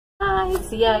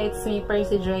guys! Yeah, it's me,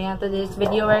 Percy Joy. And today's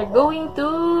video, we're going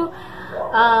to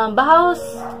Bajao's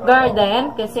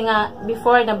garden. Kasi nga,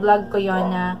 before na-vlog ko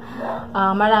yon na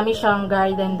marami siyang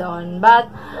garden doon.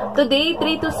 But, today,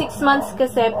 3 to 6 months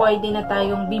kasi pwede na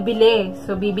tayong bibili.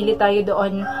 So, bibili tayo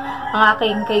doon. Ang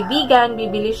aking kaibigan,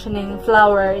 bibili siya ng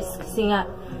flowers. Kasi nga,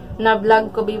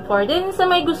 na-vlog ko before. Then, sa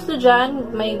may gusto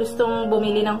dyan, may gustong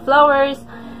bumili ng flowers,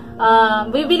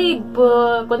 bibili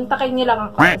po, kontakin niyo lang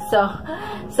ako.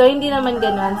 So hindi naman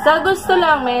ganun. Sa gusto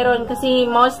lang meron kasi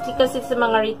mostly kasi sa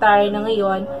mga retire na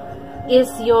ngayon is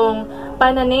yung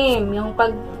pananim, yung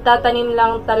pagtatanim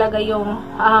lang talaga yung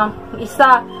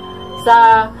isa sa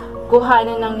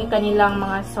kuhanan ng kanilang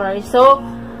mga source. So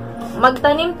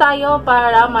magtanim tayo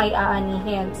para may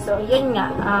aanihin. So yun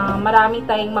nga, marami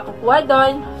tayong makukuha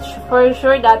doon. For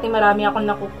sure dati marami akong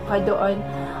nakukuha doon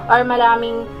or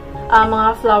maraming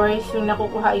mga flowers yung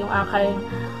nakukuha yung aking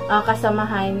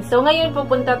kasamahan. So, ngayon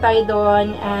pupunta tayo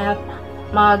doon at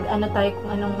mag-ano tayo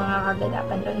kung anong mga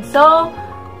kaganapan doon. So,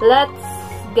 let's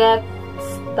get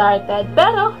started.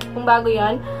 Pero, kung bago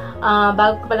yan,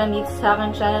 bago ka pa lang dito sa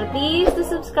aking channel, please to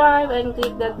subscribe and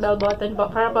click that bell button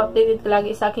po para pa-updated ka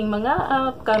lagi sa aking mga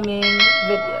upcoming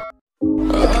video.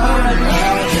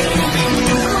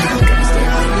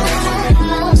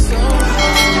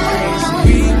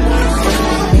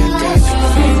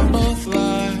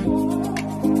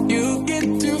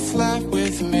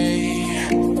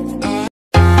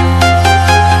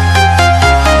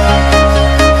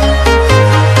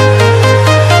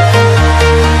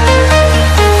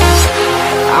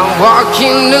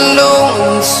 Walking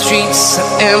alone, the streets are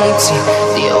empty.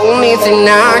 The only thing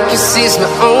I can see is my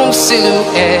own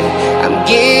silhouette. I'm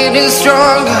getting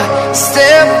stronger,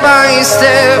 step by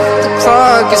step. The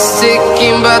clock is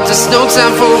ticking, but there's no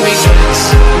time for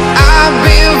regrets. I've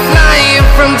been flying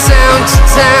from town to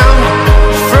town,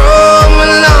 from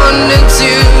London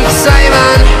to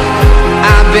Taiwan.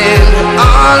 I've been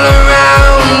all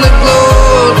around the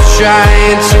globe,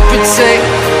 trying to protect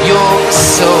your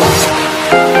soul.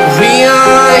 We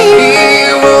are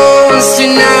heroes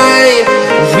tonight.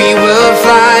 We will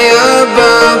fly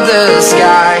above the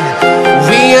sky.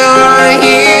 We are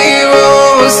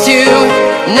heroes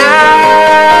tonight.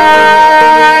 Yeah.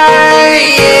 We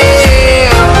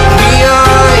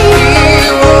are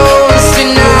heroes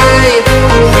tonight.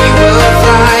 We will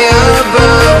fly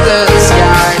above the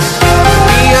sky.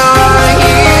 We are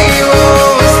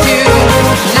heroes tonight.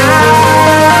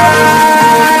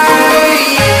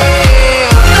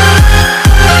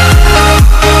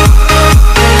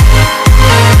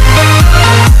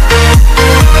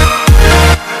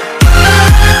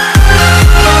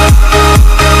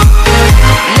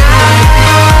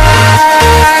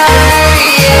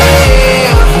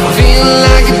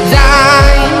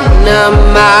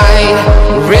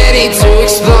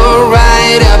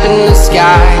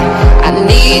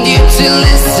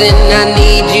 I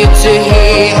need you to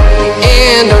hear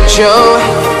and don't show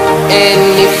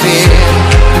any fear.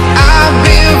 I've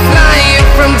been flying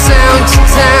from town to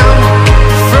town,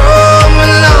 from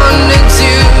London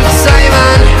to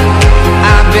Taiwan.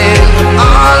 I've been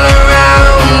all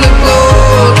around the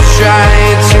globe,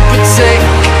 trying to protect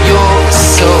your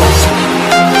soul.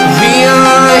 We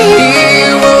are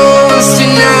heroes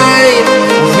tonight.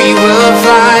 We will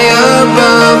fly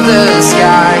above the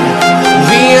sky.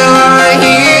 We are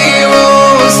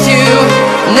heroes tonight,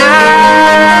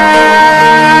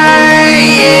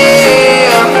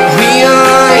 yeah. We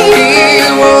are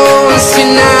heroes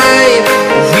tonight.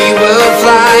 We will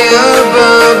fly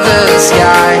above the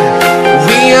sky.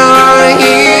 We are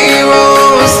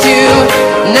heroes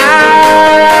tonight, yeah.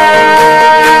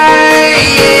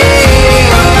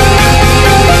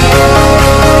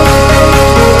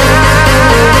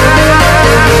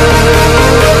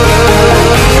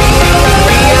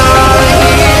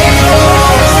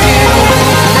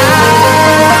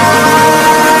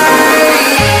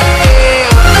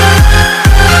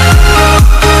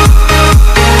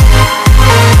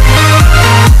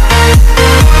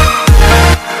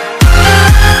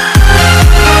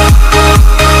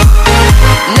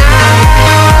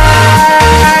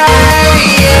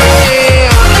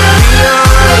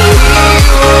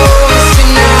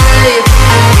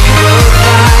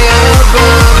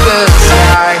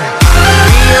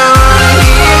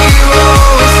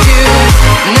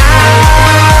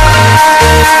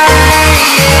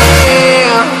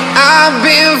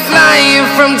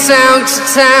 Town to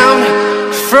town,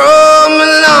 from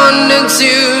London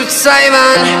to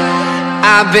Taiwan.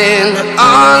 I've been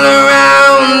all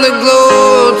around the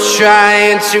globe,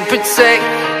 trying to protect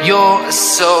your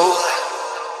soul.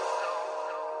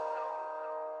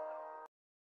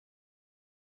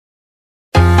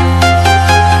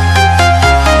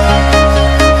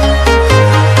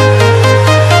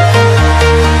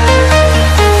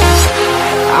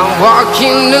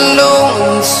 walking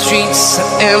alone, the streets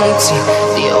are empty.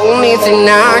 The only thing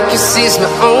I can see is my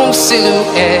own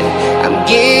silhouette. I'm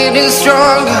getting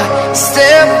stronger,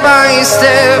 step by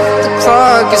step. The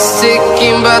clock is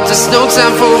ticking, but there's no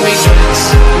time for regrets.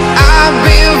 I've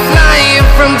been flying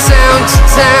from town to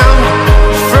town,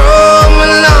 from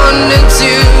London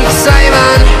to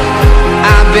Taiwan.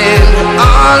 I've been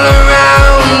all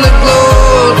around the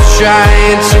globe,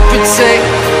 trying to protect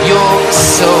your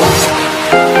soul.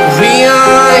 We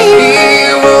are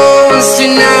heroes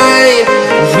tonight.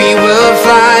 We will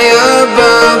fly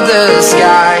above the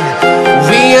sky.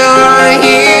 We are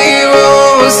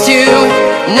heroes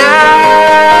tonight.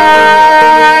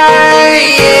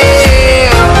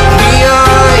 Yeah. We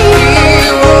are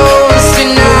heroes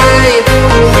tonight.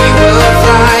 We will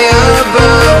fly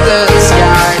above the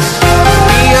sky.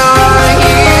 We are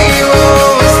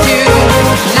heroes tonight.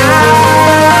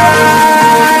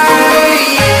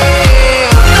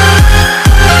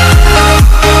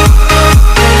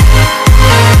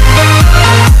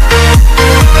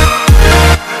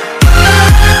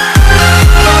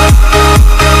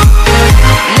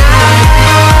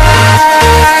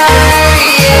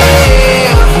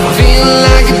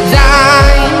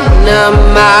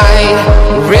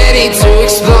 Ready to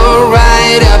explore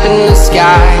right up in the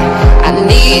sky. I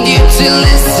need you to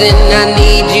listen, I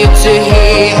need you to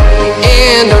hear,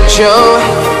 and don't show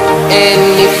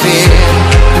any fear.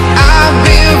 I've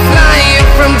been flying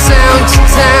from town to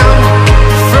town,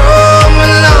 from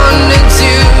London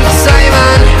to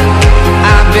Taiwan.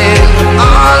 I've been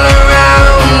all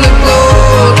around the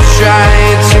globe,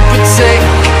 trying to protect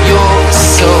your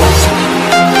soul.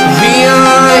 We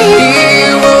are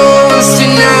heroes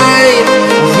tonight.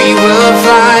 We will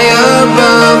fly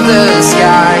above the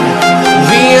sky.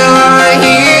 We are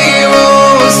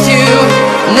heroes tonight.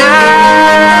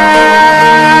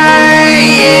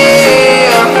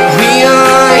 Yeah. We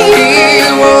are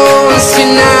heroes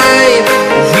tonight.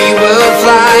 We will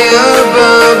fly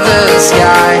above the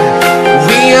sky.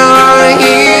 We are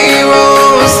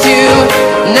heroes tonight.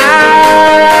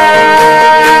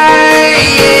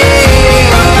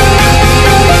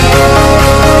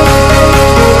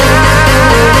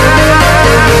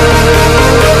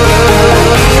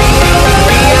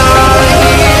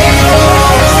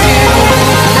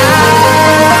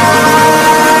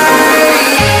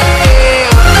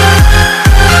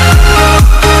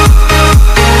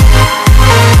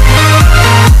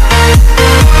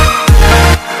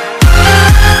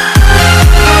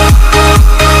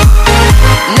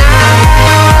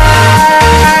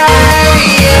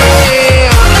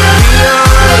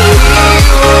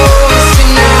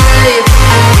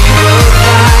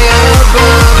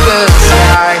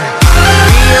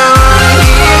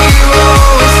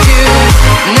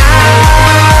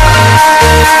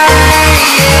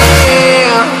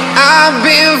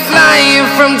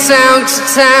 Town to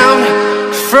town,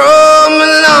 from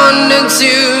London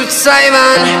to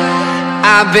Taiwan.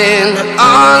 I've been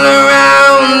all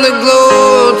around the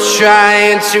globe,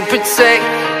 trying to protect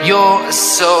your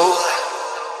soul.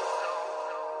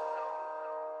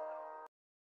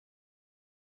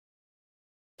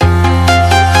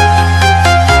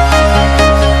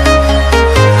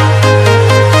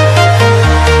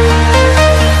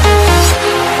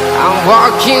 I'm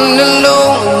walking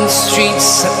alone, the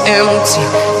streets are empty.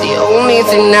 The only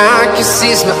thing I can see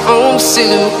is my own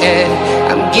silhouette.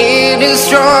 I'm getting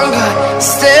stronger,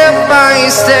 step by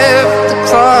step. The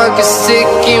clock is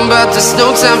ticking, but there's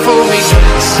no time for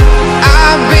regrets.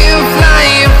 I've been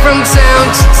flying from town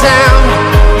to town,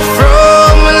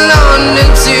 from London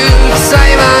to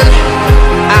Taiwan.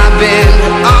 I've been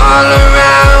all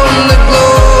around the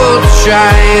globe,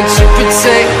 trying to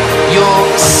protect your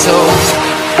soul.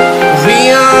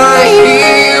 We are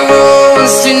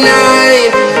heroes tonight.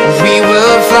 We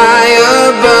will fly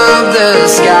above the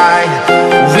sky.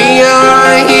 We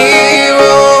are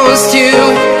heroes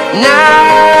tonight.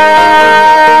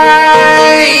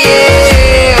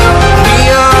 Yeah. We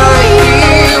are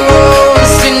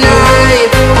heroes tonight.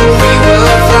 We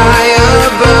will fly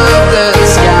above the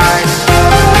sky.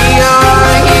 We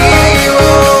are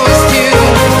heroes tonight.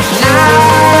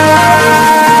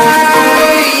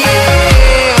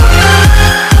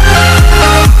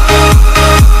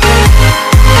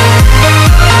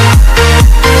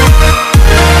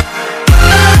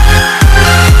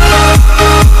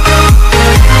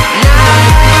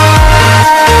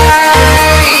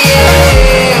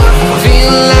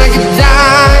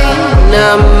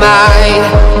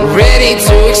 Ready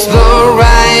to explore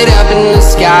right up in the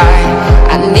sky.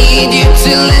 I need you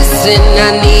to listen,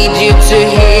 I need you to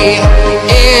hear,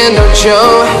 and don't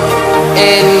show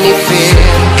any fear.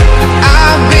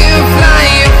 I've been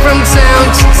flying from town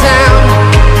to town,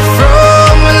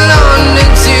 from London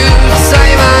to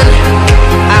Taiwan.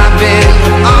 I've been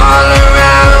all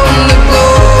around the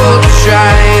globe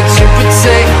trying to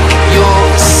protect your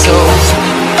soul.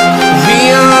 We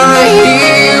are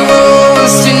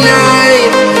heroes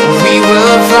tonight. We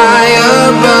will fly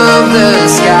above the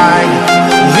sky.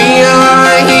 We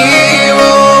are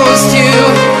heroes tonight.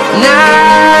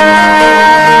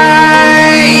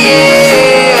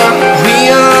 Yeah, we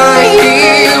are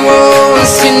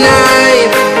heroes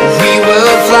tonight. We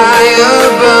will fly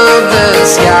above the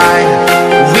sky.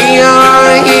 We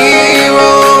are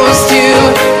heroes tonight.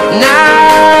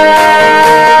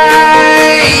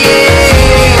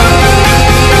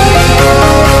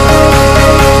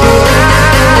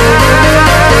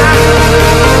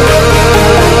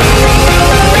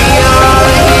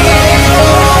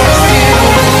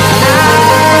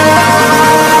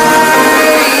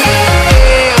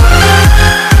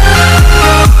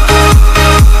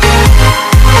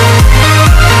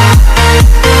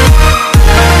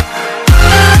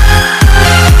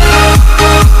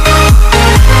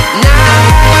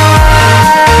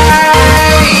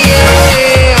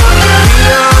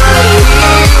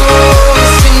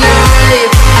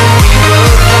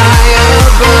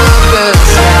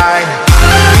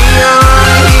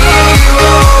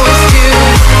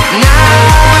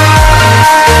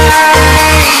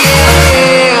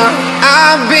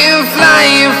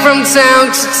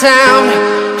 Town to town,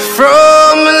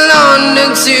 from London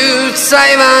to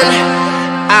Taiwan.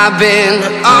 I've been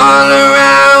all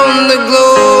around the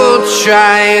globe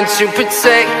trying to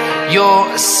protect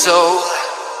your soul.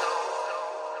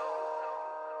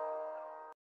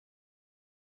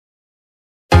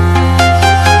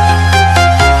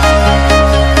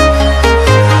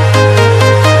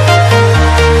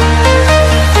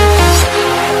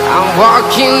 I'm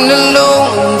walking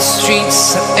alone, the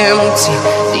streets are empty.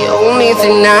 The only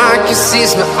thing I can see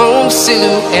is my own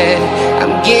silhouette.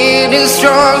 I'm getting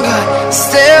stronger,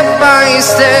 step by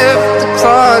step. The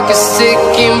clock is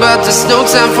ticking, but there's no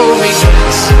time for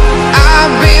regrets.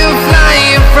 I've been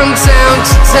flying from town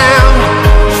to town,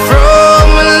 from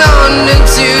London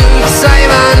to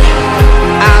Taiwan.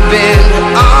 I've been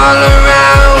all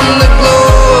around the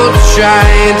globe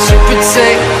trying to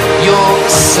protect your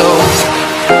soul.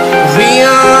 We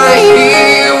are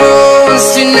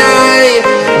heroes tonight.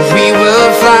 We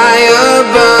will fly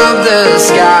above the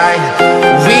sky.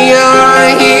 We are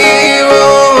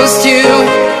heroes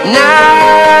tonight.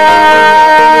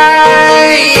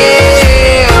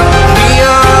 Yeah, we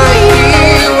are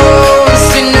heroes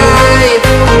tonight.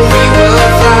 We will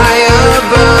fly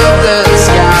above the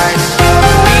sky.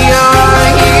 We are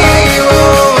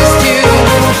heroes tonight.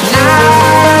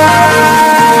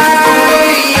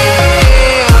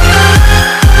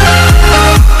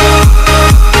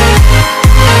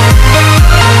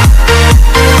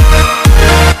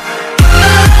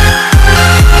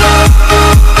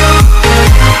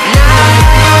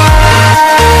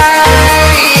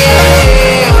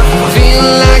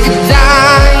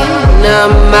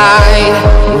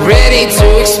 Ready to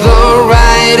explore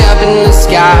right up in the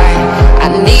sky. I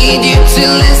need you to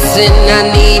listen,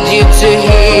 I need you to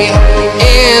hear,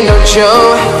 and don't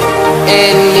show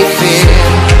any fear.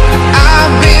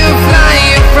 I've been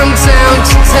flying from town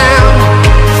to town,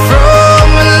 from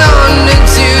London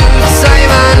to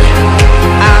Taiwan.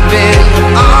 I've been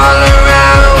all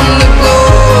around the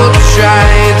globe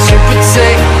trying to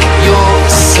protect your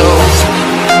soul.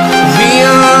 We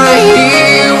are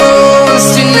heroes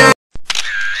tonight.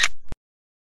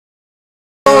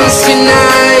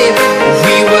 Tonight,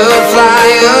 we will fly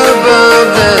above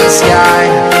the sky.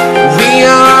 We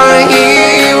are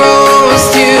heroes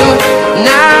tonight.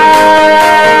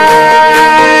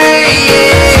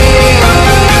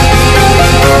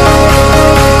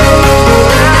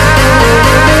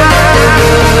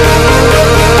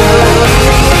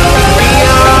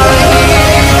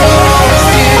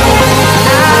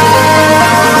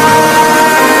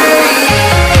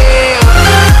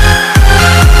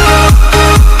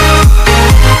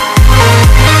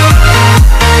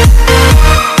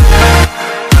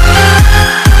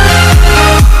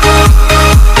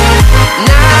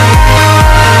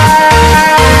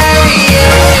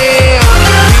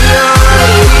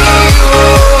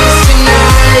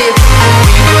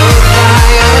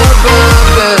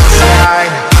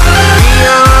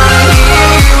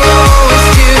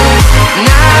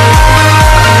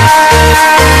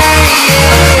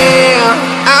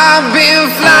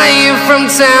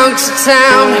 Town to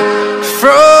town,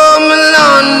 from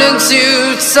London to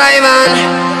Taiwan.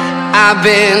 I've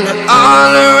been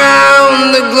all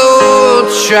around the globe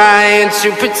trying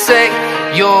to protect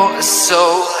your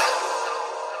soul.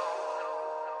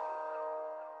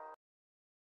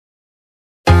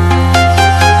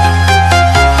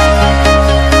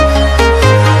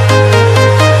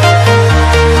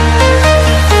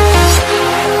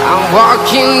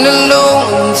 walking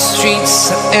alone, the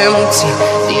streets are empty.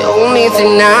 The only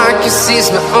thing I can see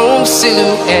is my own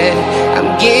silhouette.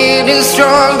 I'm getting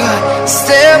stronger,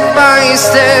 step by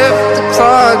step. The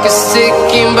clock is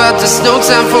ticking, but there's no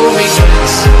time for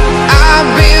regrets.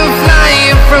 I've been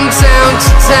flying from town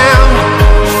to town,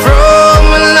 from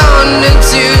London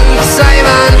to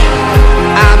Taiwan.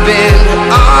 I've been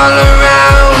all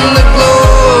around the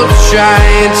globe,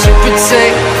 trying to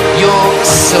protect your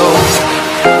soul.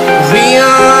 We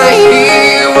are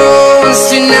heroes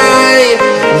tonight.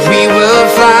 We will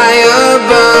fly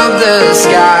above the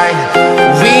sky.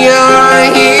 We are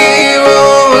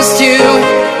heroes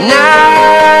tonight.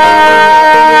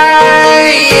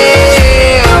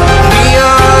 Yeah. We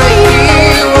are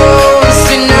heroes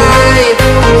tonight.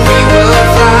 We will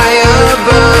fly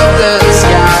above the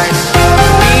sky.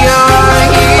 We are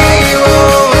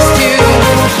heroes tonight.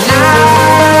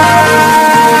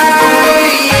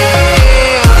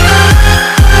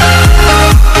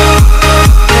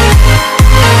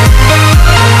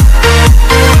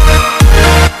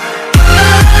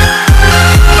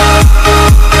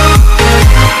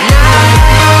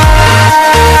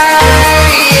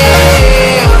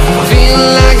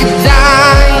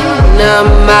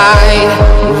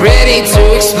 Ready to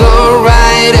explore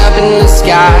right up in the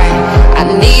sky. I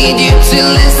need you to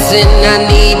listen, I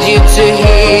need you to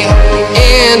hear,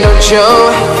 and don't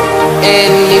show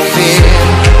any fear.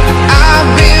 I've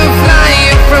been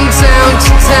flying from town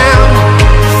to town,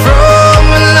 from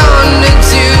London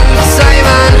to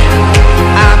Taiwan.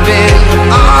 I've been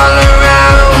all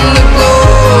around the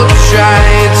globe,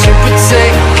 trying to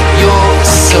protect your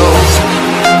soul.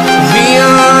 We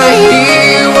are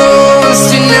heroes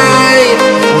tonight.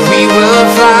 We will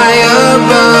fly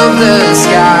above the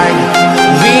sky.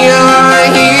 We are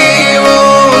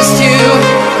heroes tonight.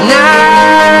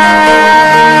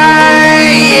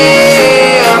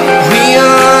 Yeah. We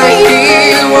are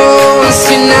heroes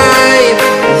tonight.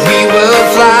 We will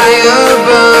fly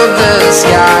above the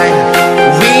sky.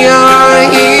 We are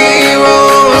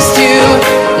heroes tonight.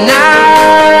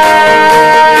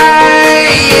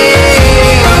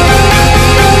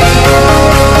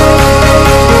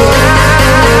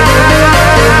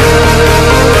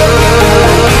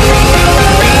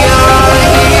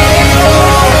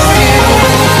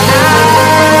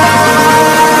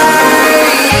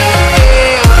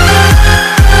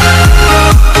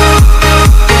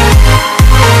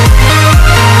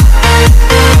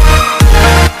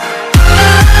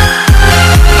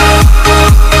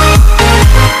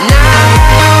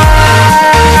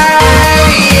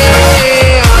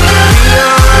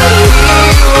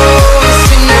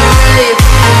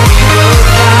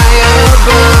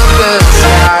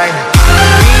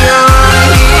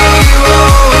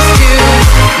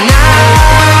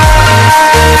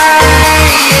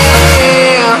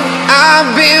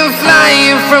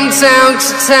 Town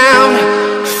to town,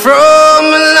 from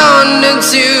London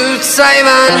to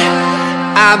Taiwan.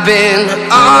 I've been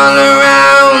all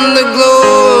around the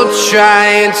globe,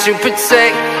 trying to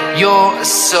protect your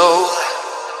soul.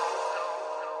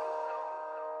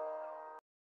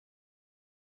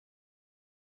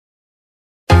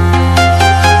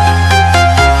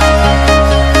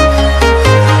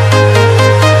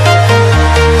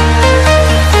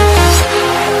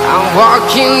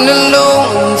 Walking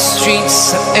alone, the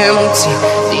streets are empty.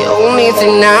 The only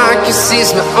thing I can see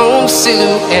is my own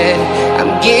silhouette.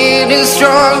 I'm getting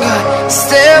stronger,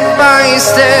 step by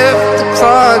step. The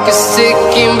clock is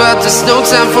ticking, but there's no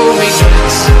time for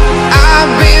regrets.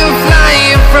 I've been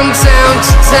flying from town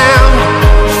to town,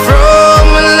 from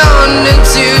London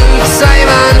to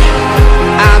Taiwan.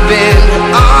 I've been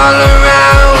all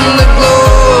around the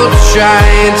globe,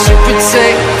 trying to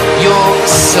protect your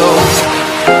soul.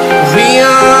 We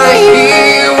are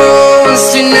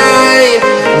heroes tonight.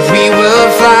 We will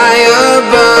fly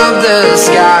above the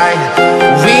sky.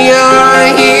 We are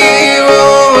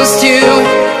heroes tonight.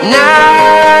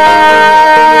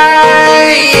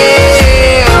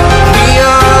 Yeah. We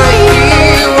are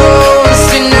heroes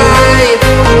tonight.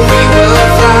 We will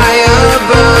fly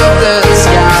above the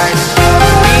sky.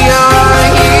 We are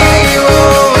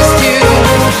heroes tonight.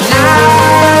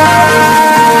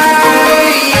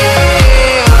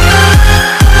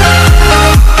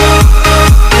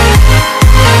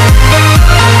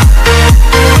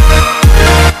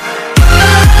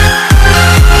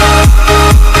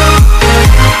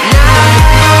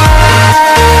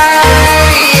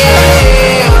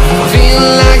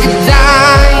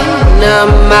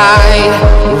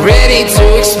 Ready to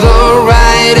explore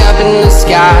right up in the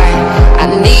sky. I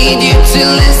need you to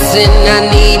listen, I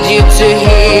need you to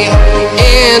hear,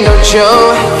 and don't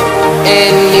show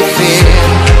any fear.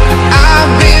 I've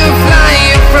been flying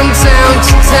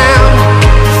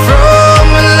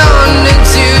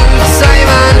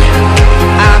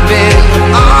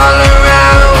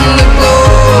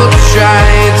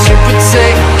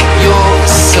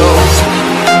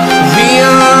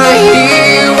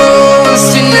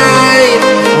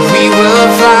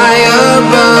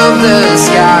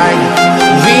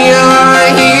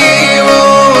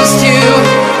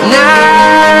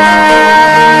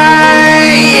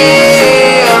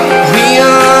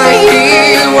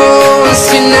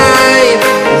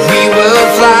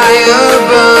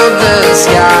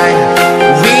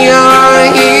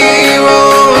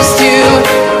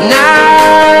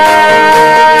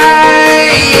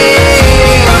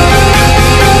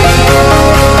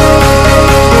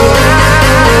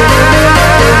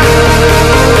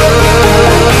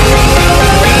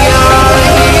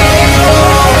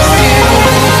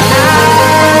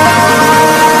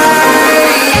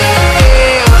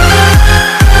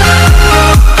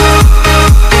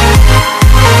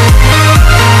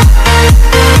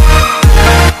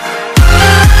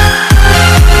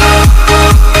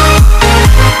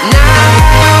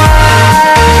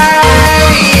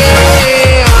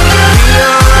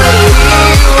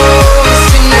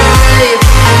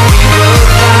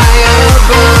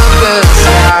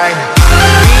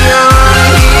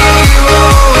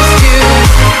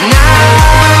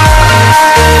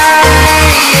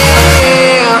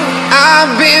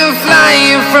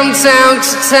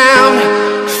to town,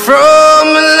 from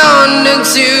London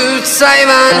to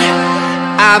Taiwan.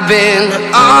 I've been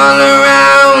all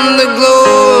around the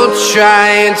globe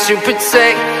trying to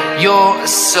protect your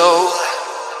soul.